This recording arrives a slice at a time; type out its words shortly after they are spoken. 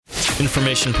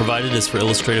Information provided is for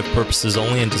illustrative purposes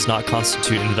only and does not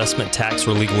constitute investment, tax,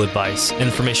 or legal advice.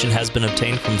 Information has been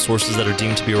obtained from sources that are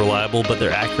deemed to be reliable, but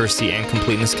their accuracy and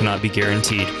completeness cannot be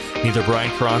guaranteed. Neither Brian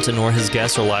Quaranta nor his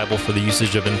guests are liable for the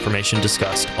usage of information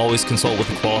discussed. Always consult with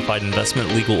a qualified investment,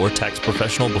 legal, or tax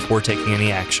professional before taking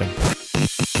any action.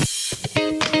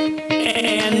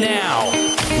 And now,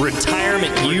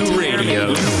 Retirement U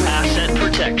Radio. Asset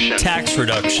protection, tax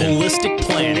reduction, holistic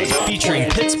planning, featuring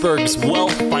Pittsburgh's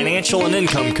wealth, financial, and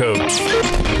income coach,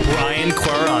 Brian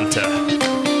Quaranta.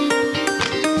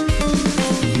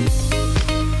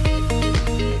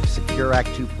 Secure Act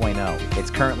 2.0.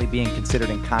 It's currently being considered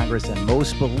in Congress, and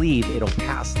most believe it'll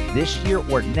pass this year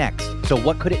or next. So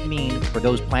what could it mean for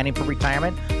those planning for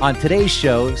retirement? On today's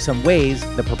show, some ways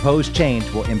the proposed change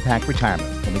will impact retirement.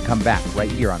 When we come back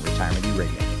right here on Retirement U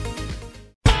Radio.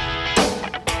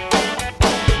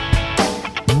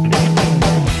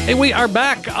 Hey, we are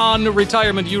back on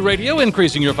Retirement U Radio,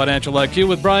 increasing your financial IQ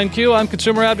with Brian Q. I'm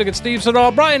consumer advocate Steve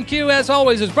Siddall. Brian Q, as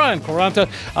always, is Brian Quaranta.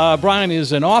 Brian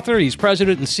is an author. He's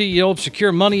president and CEO of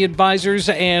Secure Money Advisors,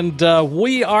 and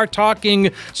we are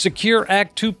talking Secure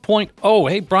Act 2.0.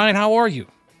 Hey, Brian, how are you?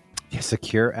 Yeah,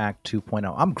 Secure Act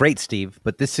 2.0. I'm great, Steve,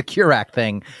 but this Secure Act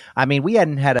thing, I mean, we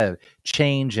hadn't had a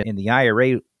change in the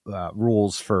IRA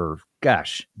rules for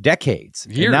decades.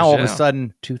 Years, and now all of a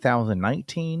sudden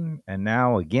 2019, and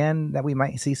now again that we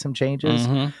might see some changes.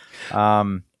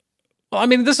 Mm-hmm. Well, I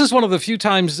mean, this is one of the few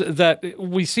times that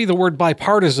we see the word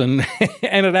bipartisan,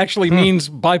 and it actually means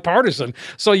bipartisan.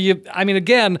 So,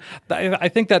 again, I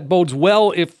think that bodes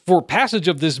well for passage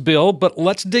of this bill, but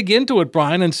let's dig into it,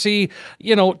 Brian, and see,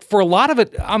 for a lot of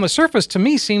it on the surface, to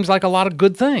me, seems like a lot of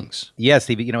good things. Yes,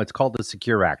 Steve, it's called the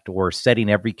Secure Act, or Setting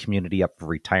Every Community Up for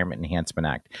Retirement Enhancement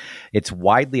Act. It's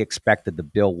widely expected the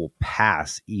bill will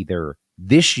pass either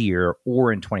this year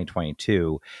or in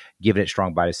 2022, given it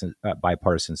strong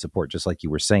bipartisan support, just like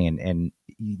you were saying, and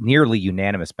nearly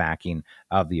unanimous backing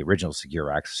of the original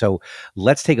Secure Act. So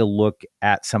let's take a look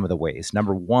at some of the ways.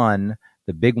 Number one,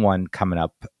 the big one coming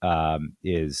up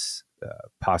is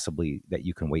possibly that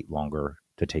you can wait longer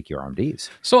to take your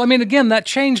RMDs. So, again, that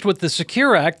changed with the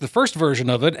Secure Act, the first version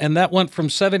of it, and that went from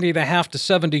 70.5 to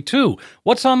 72.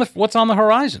 What's on the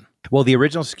horizon? Well, the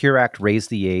original Secure Act raised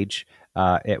the age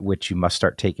at which you must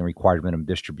start taking required minimum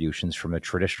distributions from the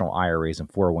traditional IRAs and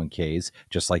 401ks,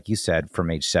 just like you said, from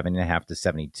age 7.5 to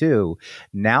 72.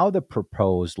 Now the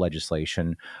proposed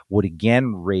legislation would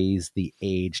again raise the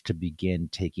age to begin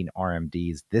taking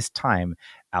RMDs, this time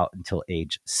out until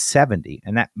age 70.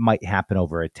 And that might happen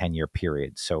over a 10-year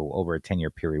period. So over a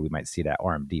 10-year period, we might see that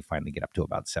RMD finally get up to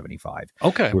about 75.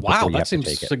 Okay, wow, that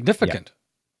seems significant. Yeah.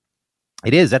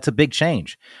 It is. That's a big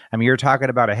change. You're talking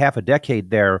about a half a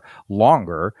decade there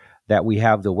longer that we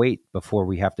have to wait before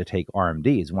we have to take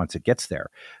RMDs once it gets there.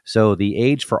 So the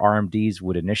age for RMDs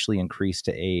would initially increase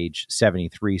to age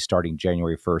 73 starting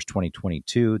January 1st,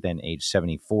 2022, then age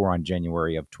 74 on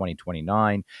January of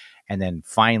 2029. And then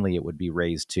finally, it would be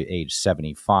raised to age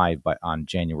 75, but on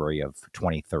January of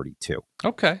 2032.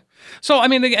 Okay. So,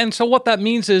 and so what that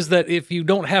means is that if you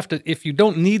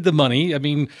don't need the money,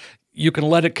 you can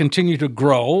let it continue to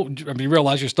grow. You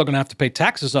realize you're still going to have to pay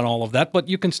taxes on all of that, but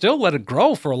you can still let it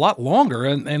grow for a lot longer,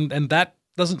 and that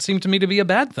doesn't seem to me to be a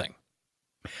bad thing.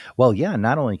 Well, yeah,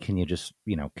 not only can you just,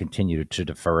 continue to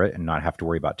defer it and not have to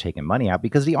worry about taking money out,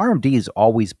 because the RMDs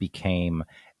always became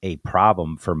a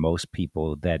problem for most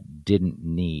people that didn't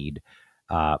need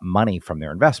money from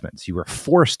their investments. You were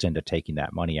forced into taking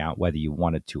that money out, whether you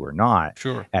wanted to or not,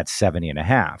 sure, at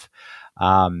 70.5.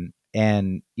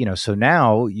 And, so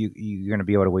now you're going to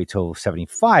be able to wait till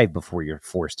 75 before you're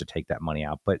forced to take that money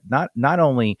out. But not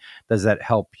only does that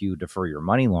help you defer your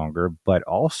money longer, but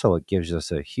also it gives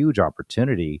us a huge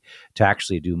opportunity to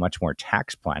actually do much more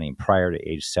tax planning prior to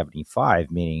age 75,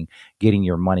 meaning getting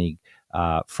your money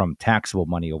from taxable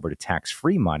money over to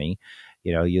tax-free money.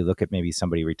 You look at maybe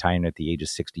somebody retiring at the age of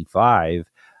 65,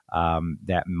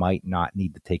 that might not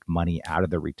need to take money out of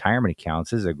their retirement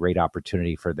accounts. This is a great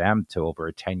opportunity for them to, over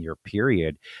a 10-year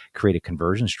period, create a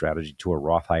conversion strategy to a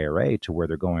Roth IRA to where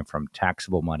they're going from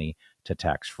taxable money to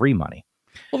tax-free money.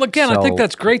 Well, again, I think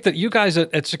that's great that you guys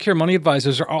at Secure Money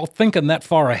Advisors are all thinking that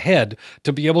far ahead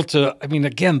to be able to,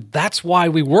 again, that's why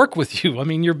we work with you.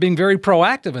 You're being very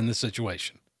proactive in this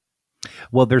situation.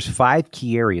 Well, there's 5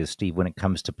 key areas, Steve, when it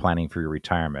comes to planning for your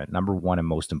retirement. Number one, and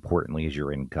most importantly, is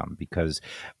your income, because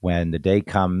when the day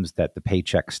comes that the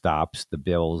paycheck stops, the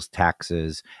bills,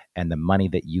 taxes, and the money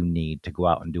that you need to go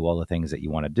out and do all the things that you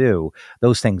want to do,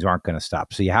 those things aren't going to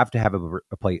stop. So you have to have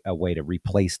a way to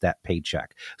replace that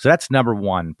paycheck. So that's number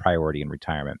one priority in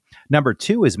retirement. Number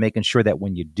two is making sure that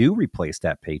when you do replace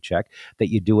that paycheck, that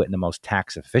you do it in the most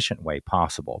tax efficient way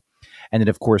possible. And then,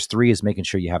 of course, 3 is making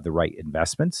sure you have the right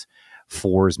investments.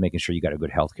 4 is making sure you got a good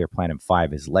healthcare plan, and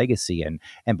 5 is legacy. And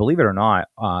believe it or not,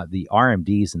 the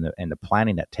RMDs and the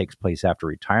planning that takes place after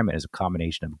retirement is a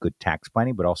combination of good tax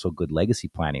planning, but also good legacy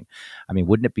planning. I mean,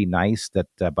 wouldn't it be nice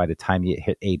that by the time you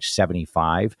hit age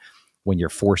 75, when you're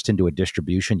forced into a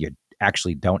distribution, you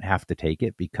actually don't have to take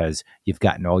it because you've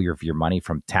gotten all your money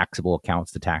from taxable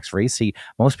accounts to tax-free? See,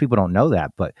 most people don't know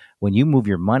that, but when you move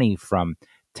your money from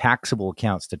taxable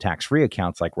accounts to tax-free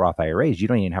accounts like Roth IRAs, you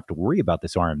don't even have to worry about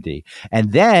this RMD.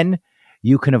 And then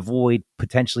you can avoid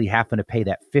potentially having to pay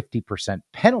that 50%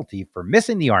 penalty for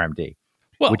missing the RMD.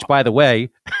 Well, which, by the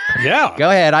way, yeah, go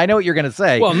ahead. I know what you're going to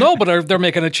say. Well, no, but they're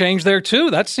making a change there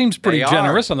too. That seems pretty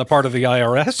generous on the part of the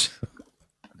IRS.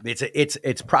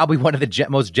 It's probably one of the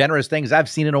most generous things I've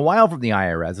seen in a while from the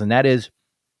IRS, and that is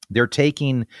they're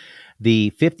taking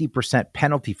the 50%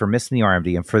 penalty for missing the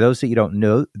RMD. And for those that you don't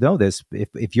know this,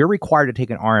 if you're required to take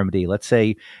an RMD, let's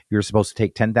say you're supposed to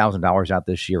take $10,000 out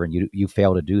this year and you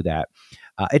fail to do that,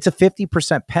 it's a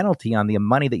 50% penalty on the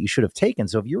money that you should have taken.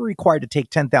 So if you're required to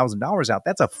take $10,000 out,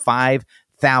 that's a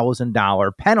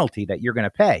 $5,000 penalty that you're going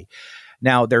to pay.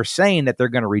 Now, they're saying that they're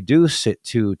going to reduce it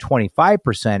to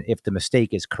 25% if the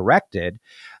mistake is corrected.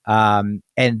 And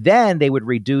then they would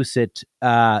reduce it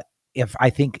if I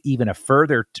think even a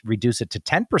further reduce it to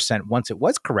 10% once it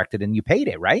was corrected and you paid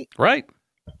it, right? Right.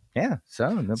 Yeah,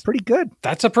 so pretty good.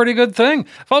 That's a pretty good thing.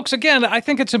 Folks, again, I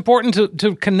think it's important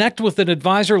to connect with an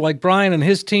advisor like Brian and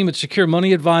his team at Secure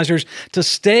Money Advisors to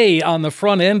stay on the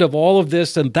front end of all of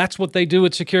this, and that's what they do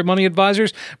at Secure Money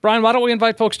Advisors. Brian, why don't we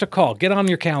invite folks to call? Get on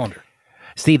your calendar.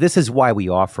 Steve, this is why we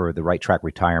offer the Right Track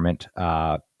Retirement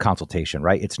consultation,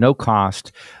 right? It's no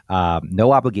cost,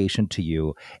 no obligation to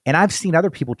you. And I've seen other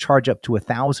people charge up to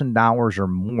 $1,000 or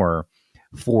more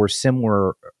for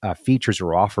similar features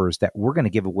or offers that we're going to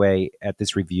give away at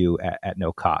this review at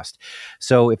no cost.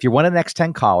 So if you're one of the next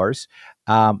 10 callers,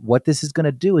 what this is going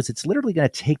to do is it's literally going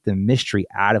to take the mystery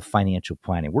out of financial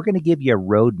planning. We're going to give you a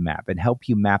roadmap and help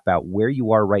you map out where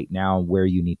you are right now and where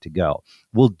you need to go.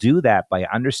 We'll do that by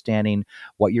understanding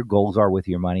what your goals are with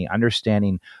your money,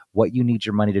 understanding what you need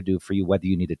your money to do for you, whether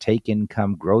you need to take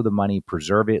income, grow the money,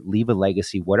 preserve it, leave a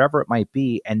legacy, whatever it might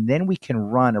be. And then we can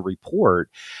run a report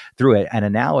through it, an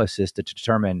analysis to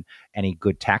determine any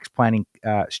good tax planning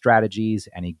strategies,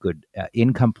 any good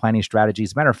income planning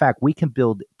strategies. As a matter of fact, we can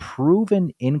build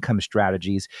proven income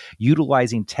strategies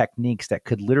utilizing techniques that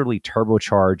could literally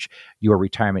turbocharge your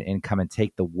retirement income and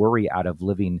take the worry out of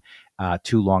living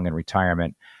too long in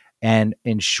retirement. And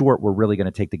in short, we're really going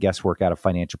to take the guesswork out of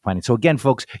financial planning. So again,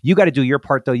 folks, you got to do your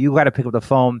part, though. You got to pick up the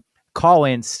phone, call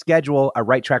in, schedule a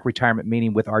Right Track Retirement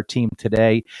meeting with our team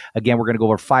today. Again, we're going to go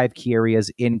over 5 key areas: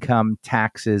 income,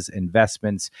 taxes,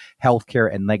 investments,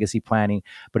 healthcare, and legacy planning.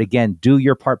 But again, do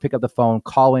your part, pick up the phone,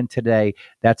 call in today.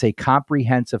 That's a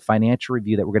comprehensive financial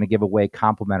review that we're going to give away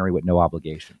complimentary with no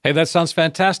obligation. Hey, that sounds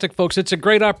fantastic, folks. It's a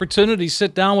great opportunity.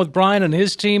 Sit down with Brian and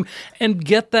his team and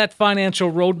get that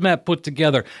financial roadmap put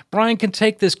together. Brian can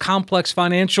take this complex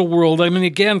financial world, I mean,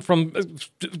 again, from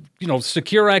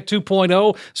Secure Act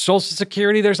 2.0, Social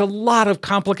Security, there's a lot of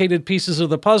complicated pieces of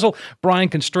the puzzle. Brian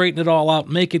can straighten it all out,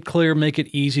 make it clear, make it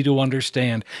easy to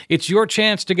understand. It's your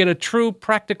chance to get a true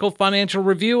practical financial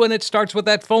review, and it starts with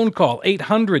that phone call,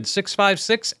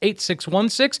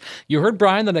 800-656-8616. You heard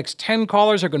Brian, the next 10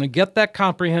 callers are going to get that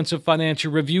comprehensive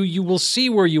financial review. You will see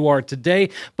where you are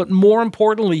today, but more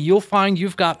importantly, you'll find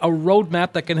you've got a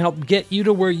roadmap that can help get you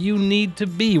to where you need to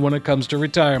be when it comes to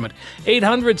retirement.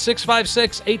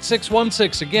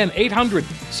 800-656-8616. Again,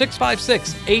 800-656-8616.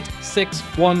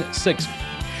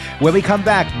 When we come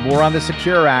back, more on the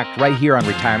Secure Act right here on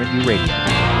Retirement U Radio.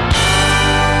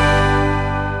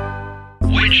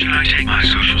 When should I take my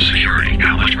Social Security?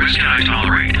 How much risk can I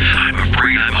tolerate? I'm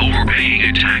afraid I'm overpaying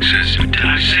in taxes. Did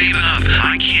I save enough?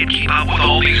 I can't keep up with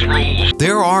all these rules.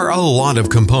 There are a lot of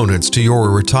components to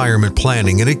your retirement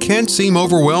planning, and it can seem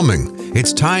overwhelming.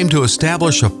 It's time to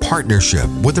establish a partnership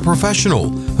with a professional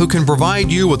who can provide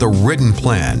you with a written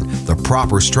plan, the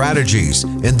proper strategies,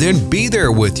 and then be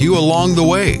there with you along the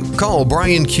way. Call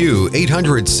Brian Q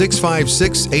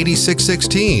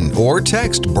 800-656-8616 or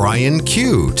text Brian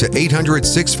Q to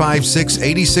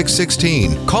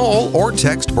 800-656-8616. Call or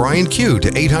text Brian Q to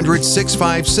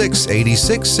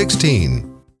 800-656-8616.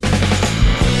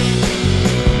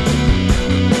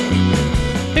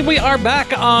 We are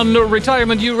back on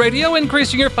Retirement U Radio,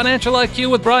 increasing your financial IQ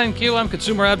with Brian Q. I'm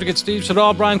consumer advocate Steve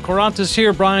Siddall. Brian Quarantas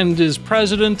here. Brian is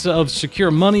president of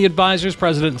Secure Money Advisors,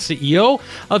 president and CEO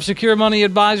of Secure Money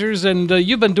Advisors, and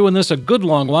you've been doing this a good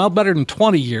long while, better than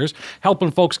 20 years,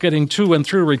 helping folks getting to and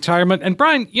through retirement. And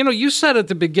Brian, you said at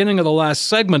the beginning of the last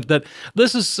segment that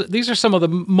these are some of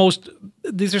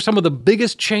the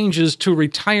biggest changes to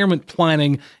retirement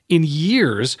planning in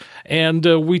years. And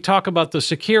we talk about the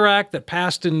Secure Act that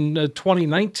passed in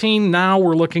 2019. Now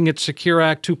we're looking at Secure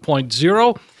Act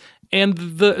 2.0.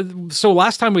 And so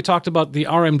last time we talked about the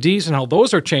RMDs and how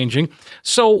those are changing.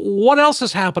 So what else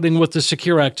is happening with the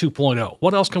Secure Act 2.0?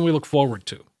 What else can we look forward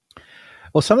to?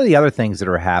 Well, some of the other things that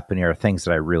are happening are things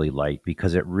that I really like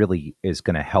because it really is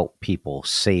going to help people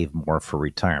save more for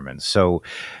retirement. So,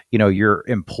 your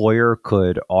employer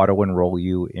could auto-enroll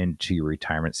you into your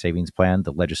retirement savings plan.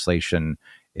 The legislation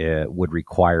would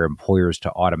require employers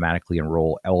to automatically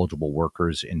enroll eligible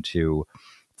workers into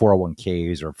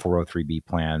 401ks or 403b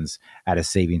plans at a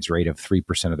savings rate of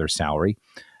 3% of their salary.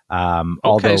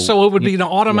 So it would be an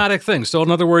automatic thing. So in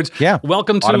other words,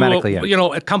 welcome to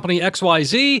a company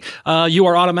XYZ. You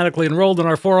are automatically enrolled in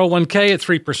our 401k at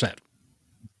 3%.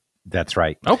 That's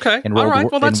right. Okay. All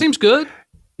right. Well, that seems good.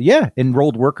 Yeah,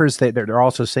 enrolled workers, they're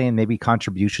also saying maybe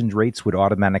contribution rates would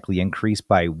automatically increase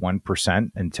by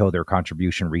 1% until their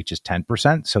contribution reaches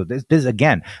 10%. So this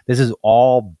is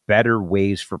all better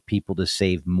ways for people to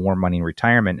save more money in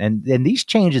retirement. And these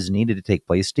changes needed to take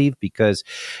place, Steve, because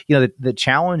the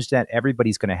challenge that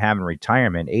everybody's going to have in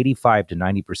retirement, 85 to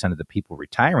 90% of the people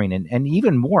retiring, and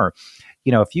even more,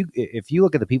 if you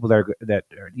look at the people that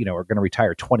are going to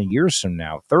retire 20 years from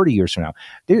now, 30 years from now,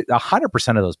 100%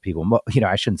 of those people,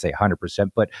 I shouldn't say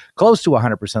 100%, but close to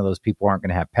 100% of those people aren't going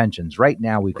to have pensions. Right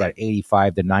now, we've got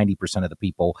 85 to 90% of the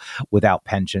people without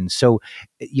pensions. So,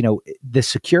 the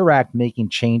Secure Act making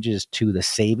changes to the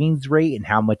savings rate and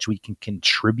how much we can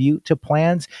contribute to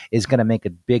plans is going to make a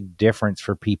big difference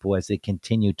for people as they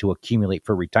continue to accumulate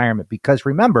for retirement. Because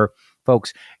remember,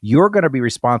 folks, you're going to be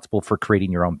responsible for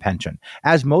creating your own pension,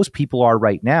 as most people are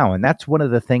right now. And that's one of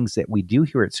the things that we do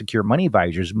here at Secure Money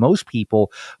Advisors. Most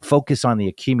people focus on the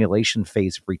accumulation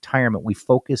phase of retirement. We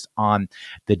focus on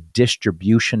the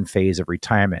distribution phase of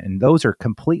retirement. And those are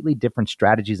completely different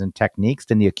strategies and techniques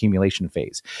than the accumulation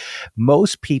phase.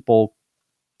 Most people,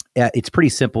 it's pretty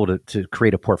simple to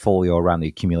create a portfolio around the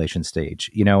accumulation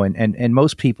stage, and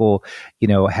most people,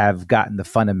 have gotten the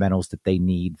fundamentals that they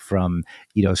need from,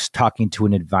 talking to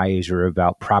an advisor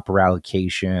about proper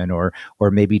allocation or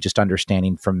maybe just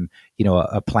understanding from,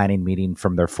 a planning meeting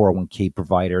from their 401k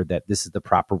provider that this is the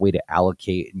proper way to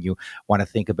allocate. And you want to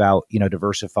think about,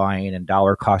 diversifying and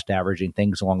dollar cost averaging,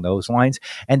 things along those lines.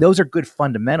 And those are good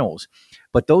fundamentals,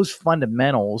 but those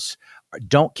fundamentals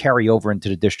don't carry over into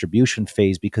the distribution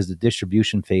phase because the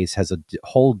distribution phase has a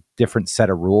whole different set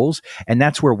of rules. And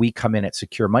that's where we come in at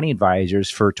Secure Money Advisors.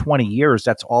 For 20 years,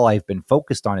 that's all I've been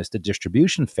focused on is the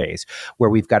distribution phase, where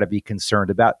we've got to be concerned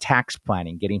about tax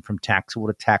planning, getting from taxable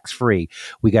to tax-free.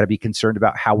 We got to be concerned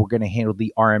about how we're going to handle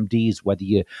the RMDs, whether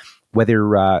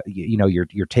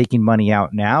you're taking money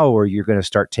out now or you're going to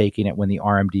start taking it when the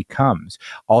RMD comes.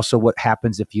 Also, what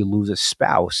happens if you lose a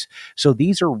spouse? So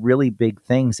these are really big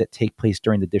things that take place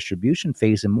during the distribution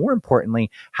phase. And more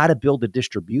importantly, how to build a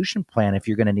distribution plan if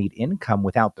you're going to need income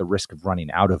without the risk of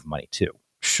running out of money too.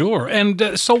 Sure.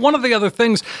 And so one of the other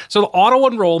things, so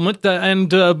auto enrollment,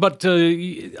 but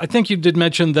I think you did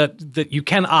mention that you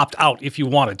can opt out if you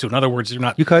wanted to. In other words, you're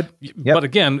not. You could. Yep. But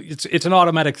again, it's an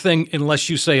automatic thing unless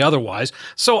you say otherwise.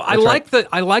 So I like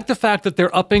the fact that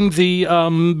they're upping the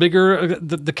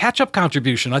the catch up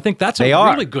contribution. I think that's a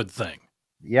really good thing.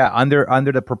 Yeah,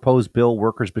 under the proposed bill,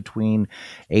 workers between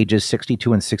ages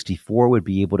 62 and 64 would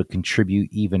be able to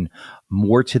contribute even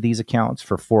more to these accounts.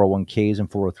 For 401ks and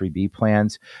 403b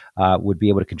plans, would be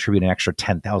able to contribute an extra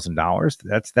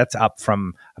 $10,000. That's up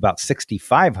from about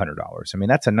 $6,500. I mean,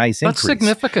 that's a nice increase. That's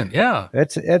significant. Yeah,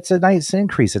 it's a nice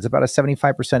increase. It's about a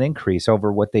 75% increase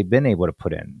over what they've been able to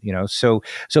put in. So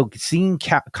seeing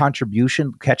catch-up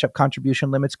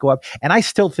contribution limits go up, and I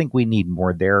still think we need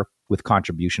more there with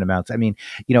contribution amounts. I mean,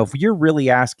 if you're really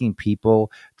asking people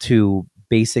to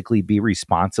basically be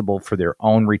responsible for their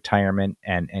own retirement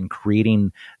and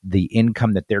creating the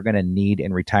income that they're going to need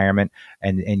in retirement,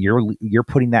 and you're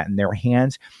putting that in their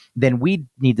hands, then we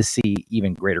need to see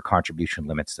even greater contribution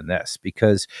limits than this.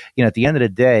 Because, at the end of the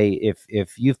day,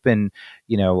 if you've been,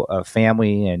 a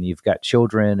family and you've got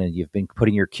children and you've been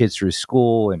putting your kids through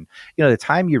school, and, the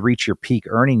time you reach your peak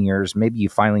earning years, maybe you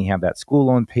finally have that school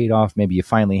loan paid off, maybe you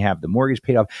finally have the mortgage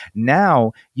paid off.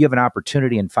 Now you have an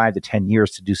opportunity in 5 to 10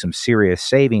 years to do some serious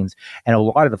savings. And a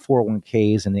lot of the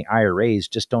 401ks and the IRAs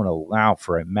just don't allow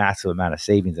for a massive amount of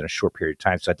savings in a short period of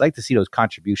time. So I'd like to see those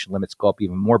contribution limits go up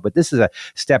even more, but this is a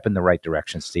step in the right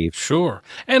direction, Steve. Sure.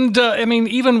 And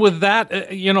even with that,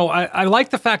 I like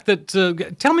the fact that,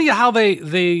 tell me how they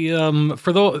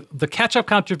for the catch-up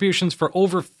contributions for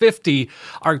over 50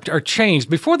 are changed.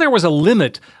 Before there was a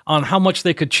limit on how much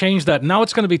they could change that. Now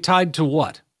it's going to be tied to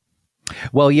what?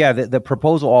 Well, yeah, the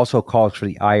proposal also calls for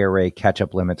the IRA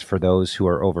catch-up limits for those who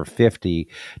are over 50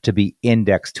 to be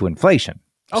indexed to inflation.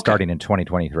 Okay. Starting in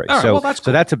 2023. Right, so, well, that's cool.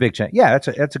 So that's a big change. Yeah,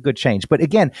 that's a good change. But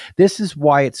again, this is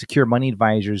why at Secure Money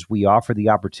Advisors, we offer the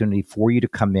opportunity for you to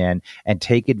come in and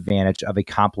take advantage of a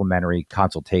complimentary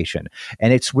consultation.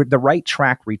 And it's with the Right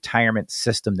Track retirement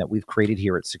system that we've created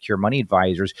here at Secure Money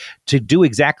Advisors to do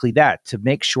exactly that, to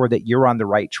make sure that you're on the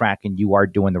right track and you are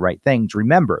doing the right things.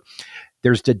 Remember,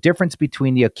 there's the difference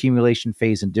between the accumulation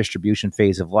phase and distribution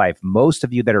phase of life. Most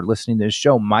of you that are listening to this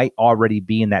show might already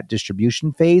be in that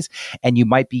distribution phase, and you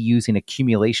might be using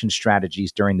accumulation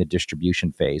strategies during the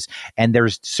distribution phase. And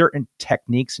there's certain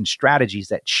techniques and strategies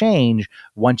that change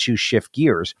once you shift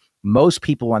gears. Most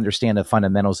people understand the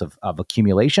fundamentals of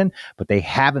accumulation, but they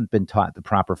haven't been taught the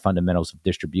proper fundamentals of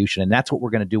distribution. And that's what we're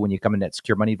going to do when you come in at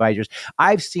Secure Money Advisors.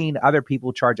 I've seen other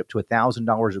people charge up to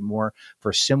 $1,000 or more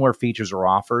for similar features or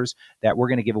offers that we're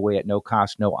going to give away at no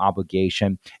cost, no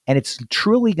obligation. And it's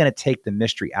truly going to take the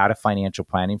mystery out of financial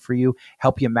planning for you,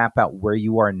 help you map out where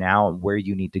you are now and where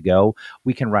you need to go.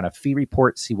 We can run a fee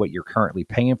report, see what you're currently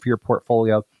paying for your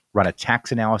portfolio, run a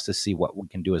tax analysis, see what we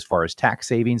can do as far as tax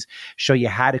savings, show you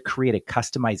how to create a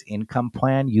customized income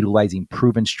plan utilizing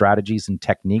proven strategies and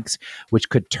techniques, which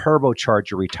could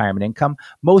turbocharge your retirement income.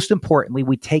 Most importantly,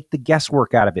 we take the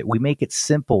guesswork out of it. We make it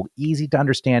simple, easy to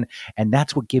understand, and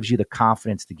that's what gives you the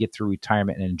confidence to get through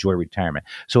retirement and enjoy retirement.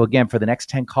 So again, for the next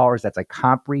 10 callers, that's a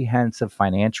comprehensive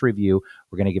financial review.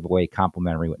 We're going to give away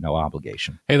complimentary with no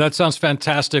obligation. Hey, that sounds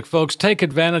fantastic, folks. Take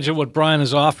advantage of what Brian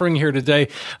is offering here today.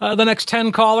 The next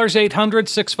 10 callers,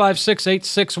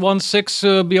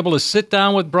 800-656-8616, be able to sit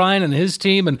down with Brian and his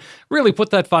team and really put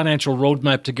that financial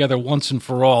roadmap together once and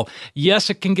for all. Yes,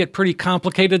 it can get pretty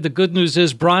complicated. The good news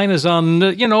is Brian is on,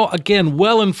 again,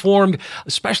 well-informed,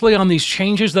 especially on these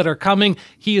changes that are coming.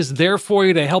 He is there for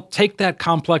you to help take that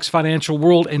complex financial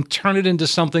world and turn it into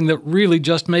something that really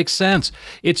just makes sense.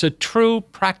 It's a true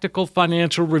practical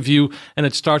financial review, and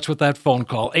it starts with that phone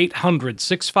call,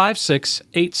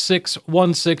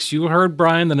 800-656-8616. You heard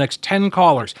Brian. The next 10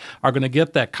 callers are going to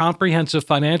get that comprehensive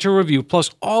financial review,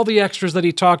 plus all the extras that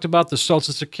he talked about, the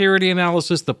Social Security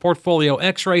analysis, the portfolio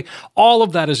x-ray. All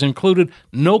of that is included,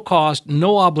 no cost,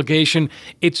 no obligation.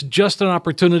 It's just an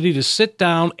opportunity to sit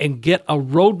down and get a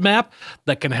roadmap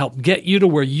that can help get you to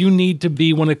where you need to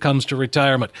be when it comes to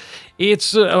retirement.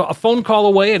 It's a phone call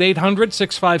away at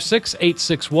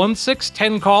 800-656-8616.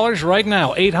 10 callers right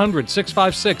now,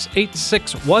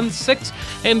 800-656-8616.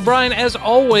 And Brian, as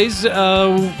always,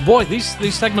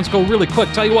 these segments go really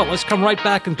quick. Tell you what, let's come right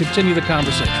back and continue the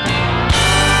conversation.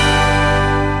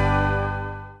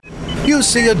 You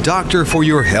see a doctor for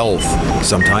your health,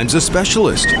 sometimes a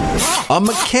specialist, a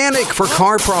mechanic for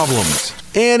car problems,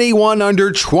 anyone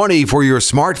under 20 for your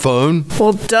smartphone.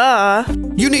 Well, duh.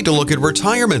 You need to look at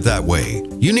retirement that way.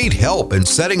 You need help in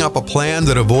setting up a plan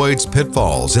that avoids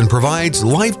pitfalls and provides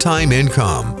lifetime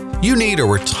income. You need a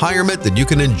retirement that you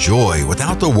can enjoy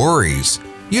without the worries.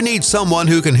 You need someone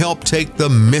who can help take the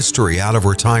mystery out of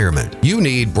retirement. You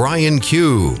need Brian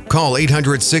Q. Call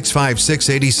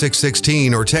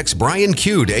 800-656-8616 or text Brian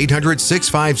Q to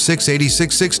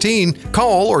 800-656-8616.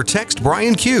 Call or text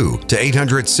Brian Q to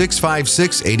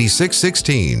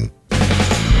 800-656-8616.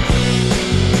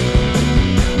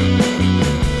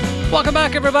 Welcome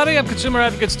back, everybody. I'm consumer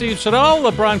advocate Steve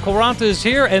Siddall. Brian Quaranta is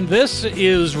here, and this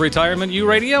is Retirement U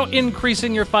Radio,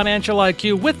 increasing your financial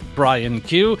IQ with Brian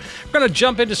Q. We're going to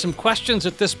jump into some questions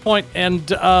at this point. And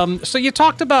so you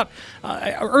talked about,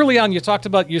 early on, you talked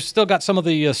about you still got some of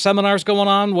the seminars going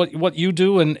on, what you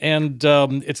do, and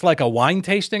it's like a wine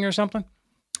tasting or something?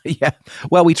 Yeah.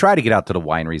 Well, we try to get out to the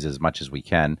wineries as much as we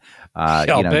can. I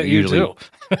bet you do.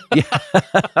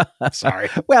 Sorry.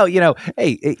 Well,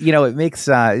 hey, it makes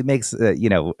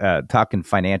talking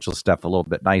financial stuff a little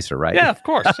bit nicer, right? Yeah, of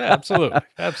course. Yeah, absolutely.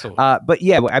 Absolutely. But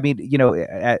yeah, I mean,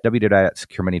 at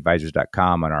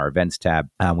www.securemoneyadvisors.com on our events tab,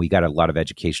 we got a lot of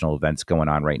educational events going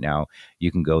on right now.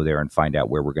 You can go there and find out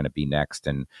where we're going to be next,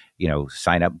 and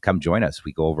sign up, come join us.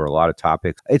 We go over a lot of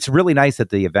topics. It's really nice at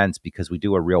the events because we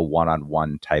do a real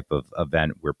one-on-one type of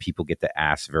event where people get to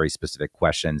ask very specific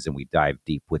questions, and we dive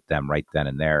deep with them right then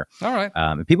and there. All right.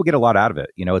 And people get a lot out of it.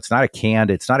 It's not a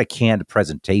canned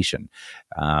presentation.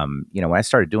 When I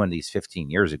started doing these 15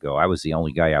 years ago, I was the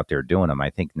only guy out there doing them. I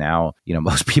think now,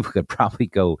 most people could probably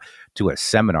go to a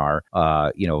seminar,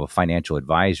 a financial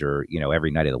advisor,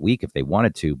 every night of the week if they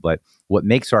wanted to. But what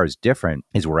makes ours different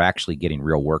is we're actually getting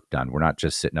real work done. We're not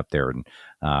just sitting up there and,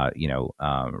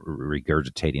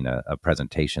 regurgitating a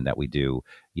presentation that we do,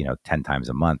 10 times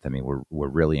a month. I mean, we're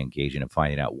really engaging and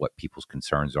finding out what people's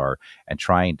concerns are and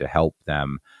trying to help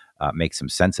them make some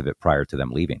sense of it prior to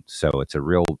them leaving. So it's a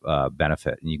real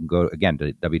benefit. And you can go, again,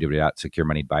 to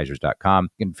www.securemoneyadvisors.com.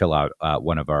 You can fill out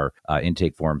one of our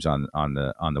intake forms on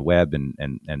the web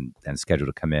and schedule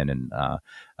to come in and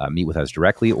meet with us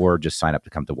directly, or just sign up to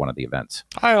come to one of the events.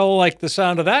 I like the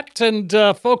sound of that. And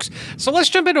folks, so let's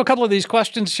jump into a couple of these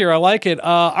questions here. I like it.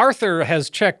 Arthur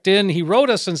has checked in. He wrote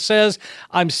us and says,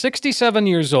 I'm 67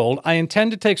 years old. I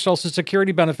intend to take Social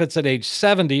Security benefits at age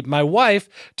 70. My wife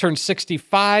turned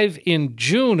 65 in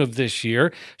June of this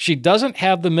year. She doesn't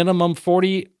have the minimum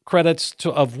 40 credits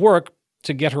of work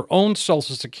to get her own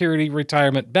Social Security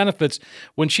retirement benefits.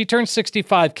 When she turns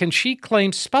 65, can she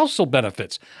claim spousal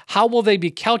benefits? How will they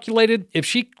be calculated? If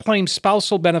she claims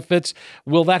spousal benefits,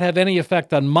 will that have any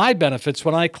effect on my benefits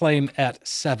when I claim at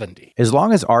 70? As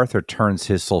long as Arthur turns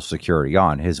his Social Security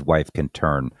on, his wife can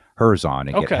turn hers on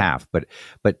and get half. But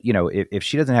if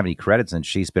she doesn't have any credits and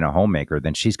she's been a homemaker,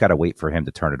 then she's got to wait for him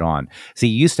to turn it on. See,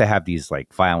 you used to have these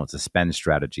like file and suspend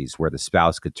strategies where the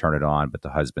spouse could turn it on, but the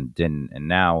husband didn't. And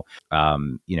now,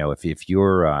 if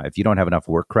you don't have enough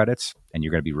work credits and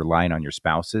you're going to be relying on your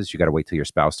spouses, you got to wait till your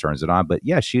spouse turns it on. But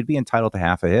yeah, she'd be entitled to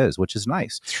half of his, which is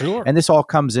nice. Sure. And this all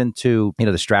comes into,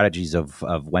 the strategies of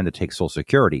when to take Social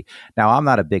Security. Now, I'm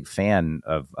not a big fan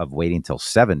of waiting till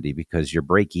 70 because your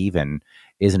break even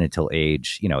isn't until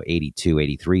age, 82,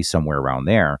 83, somewhere around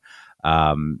there.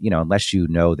 Unless you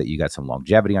know that you got some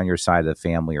longevity on your side of the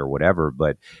family or whatever.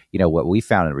 But, what we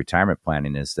found in retirement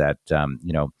planning is that,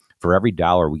 for every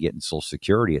dollar we get in Social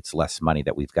Security, it's less money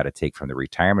that we've got to take from the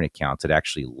retirement accounts. It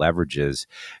actually leverages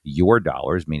your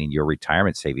dollars, meaning your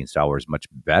retirement savings dollars, much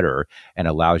better, and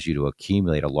allows you to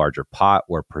accumulate a larger pot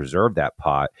or preserve that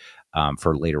pot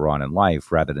for later on in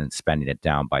life, rather than spending it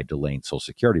down by delaying Social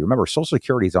Security. Remember, Social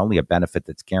Security is only a benefit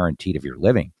that's guaranteed if you're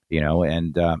living,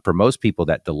 and for most people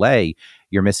that delay,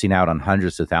 you're missing out on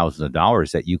hundreds of thousands of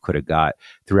dollars that you could have got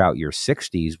throughout your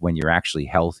 60s when you're actually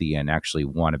healthy and actually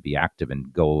want to be active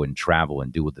and go and travel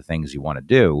and do the things you want to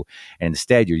do. And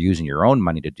instead, you're using your own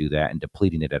money to do that and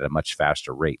depleting it at a much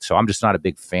faster rate. So I'm just not a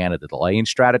big fan of the delaying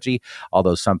strategy,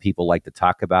 although some people like to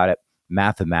talk about it.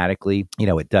 Mathematically,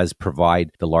 it does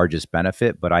provide the largest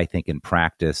benefit, but I think in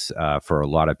practice, for a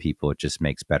lot of people, it just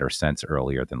makes better sense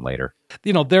earlier than later.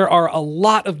 There are a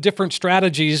lot of different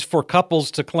strategies for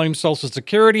couples to claim Social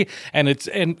Security, and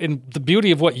the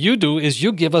beauty of what you do is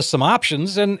you give us some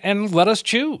options and let us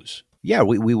choose. Yeah,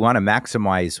 we want to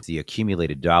maximize the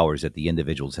accumulated dollars that the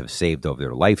individuals have saved over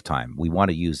their lifetime. We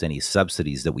want to use any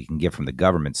subsidies that we can get from the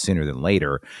government sooner than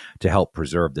later to help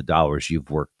preserve the dollars you've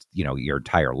worked your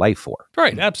entire life for.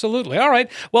 Right, absolutely. All right.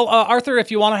 Well, Arthur,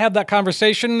 if you want to have that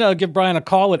conversation, give Brian a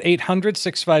call at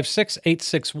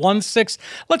 800-656-8616.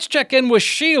 Let's check in with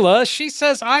Sheila. She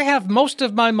says, I have most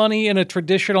of my money in a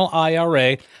traditional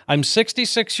IRA. I'm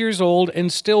 66 years old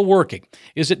and still working.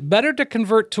 Is it better to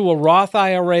convert to a Roth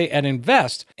IRA and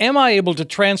invest? Am I able to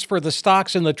transfer the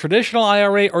stocks in the traditional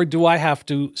IRA, or do I have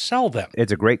to sell them?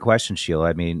 It's a great question, Sheila.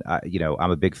 I mean,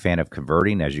 I'm a big fan of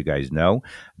converting, as you guys know,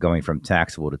 going from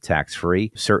taxable to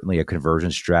tax-free. Certainly a conversion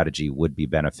strategy would be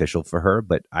beneficial for her,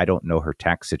 but I don't know her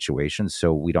tax situation,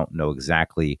 so we don't know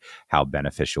exactly how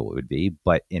beneficial it would be.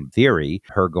 But in theory,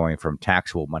 her going from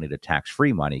taxable money to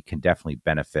tax-free money can definitely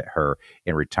benefit her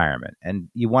in retirement. And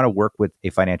you want to work with a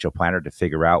financial planner to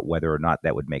figure out whether or not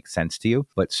that would make sense to you,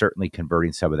 but certainly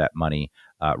converting some of that money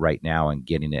right now and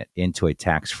getting it into a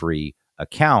tax-free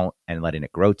account and letting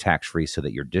it grow tax-free so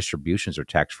that your distributions are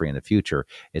tax-free in the future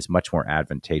is much more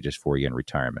advantageous for you in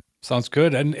retirement. Sounds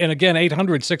good. And again,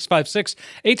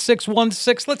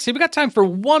 800-656-8616. Let's see, we got time for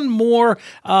one more,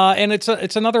 and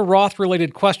it's another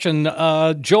Roth-related question.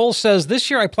 Joel says, this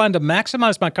year I plan to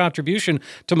maximize my contribution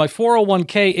to my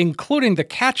 401k, including the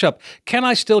catch-up. Can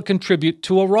I still contribute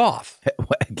to a Roth?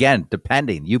 Again,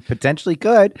 depending. You potentially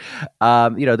could,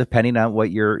 depending on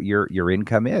what your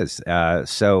income is.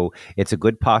 So it's a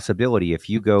good possibility if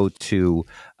you go to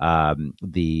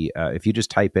if you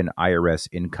just type in IRS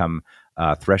income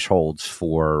thresholds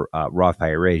for Roth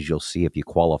IRAs, you'll see if you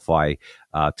qualify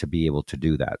to be able to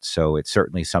do that. So it's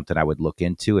certainly something I would look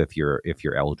into if you're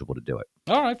eligible to do it.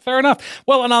 All right, fair enough.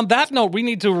 Well, and on that note, we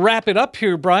need to wrap it up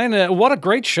here, Brian. What a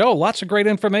great show. Lots of great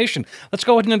information. Let's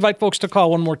go ahead and invite folks to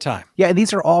call one more time. Yeah, and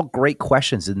these are all great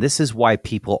questions, and this is why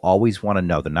people always want to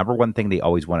know. The number one thing they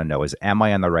always want to know is, am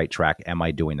I on the right track? Am I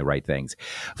doing the right things?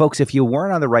 Folks, if you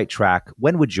weren't on the right track,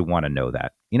 when would you want to know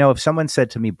that? If someone said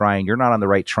to me, Brian, you're not on the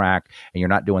right track and you're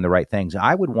not doing the right things,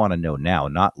 I would want to know now,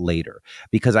 not later,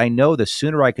 because I know the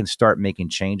sooner I can start making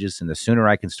changes and the sooner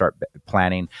I can start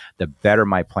planning, the better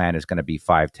my plan is going to be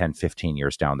 5, 10, 15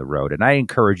 years down the road. And I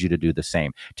encourage you to do the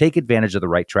same. Take advantage of the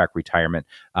Right Track Retirement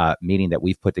meeting that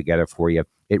we've put together for you.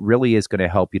 It really is going to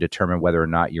help you determine whether or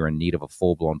not you're in need of a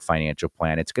full-blown financial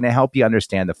plan. It's going to help you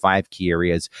understand the 5 key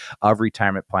areas of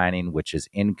retirement planning, which is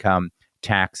income,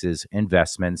 taxes,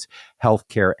 investments,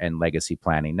 healthcare, and legacy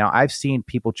planning. Now, I've seen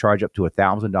people charge up to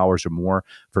 $1,000 or more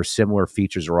for similar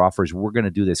features or offers. We're going to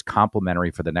do this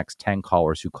complimentary for the next 10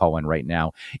 callers who call in right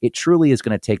now. It truly is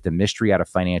going to take the mystery out of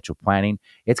financial planning.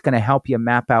 It's going to help you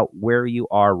map out where you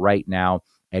are right now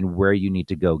and where you need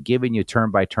to go, giving you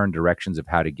turn-by-turn directions of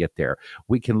how to get there.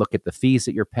 We can look at the fees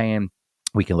that you're paying.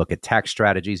 We can look at tax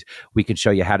strategies. We can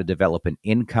show you how to develop an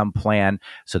income plan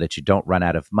so that you don't run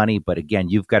out of money. But again,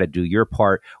 you've got to do your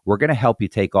part. We're going to help you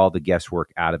take all the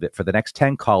guesswork out of it. For the next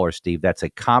 10 callers, Steve, that's a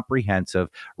comprehensive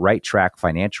Right Track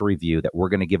financial review that we're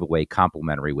going to give away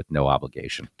complimentary with no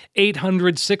obligation.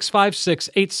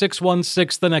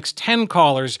 800-656-8616. The next 10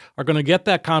 callers are going to get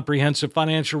that comprehensive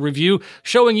financial review,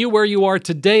 showing you where you are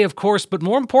today, of course. But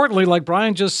more importantly, like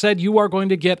Brian just said, you are going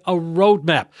to get a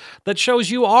roadmap that shows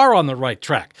you are on the right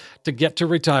track to get to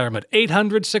retirement.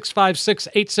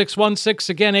 800-656-8616.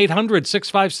 Again,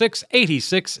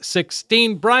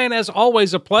 800-656-8616. Brian, as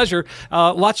always, a pleasure.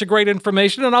 Lots of great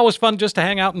information and always fun just to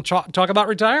hang out and talk about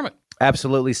retirement.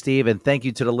 Absolutely, Steve. And thank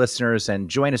you to the listeners. And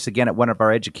join us again at one of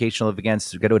our educational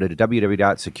events. Go to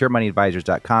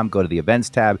www.securemoneyadvisors.com. Go to the events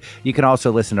tab. You can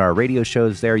also listen to our radio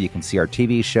shows there. You can see our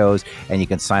TV shows, and you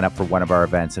can sign up for one of our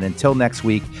events. And until next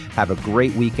week, have a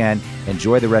great weekend.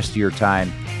 Enjoy the rest of your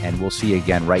time. And we'll see you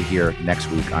again right here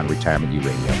next week on Retirement U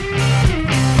Radio.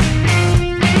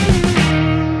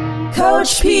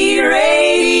 Coach P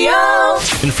Radio.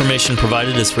 Information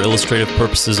provided is for illustrative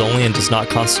purposes only and does not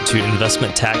constitute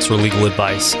investment, tax, or legal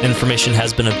advice. Information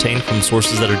has been obtained from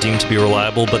sources that are deemed to be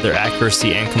reliable, but their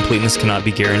accuracy and completeness cannot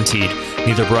be guaranteed.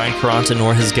 Neither Brian Caranta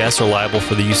nor his guests are liable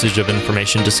for the usage of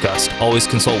information discussed. Always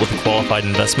consult with a qualified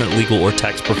investment, legal, or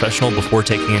tax professional before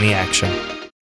taking any action.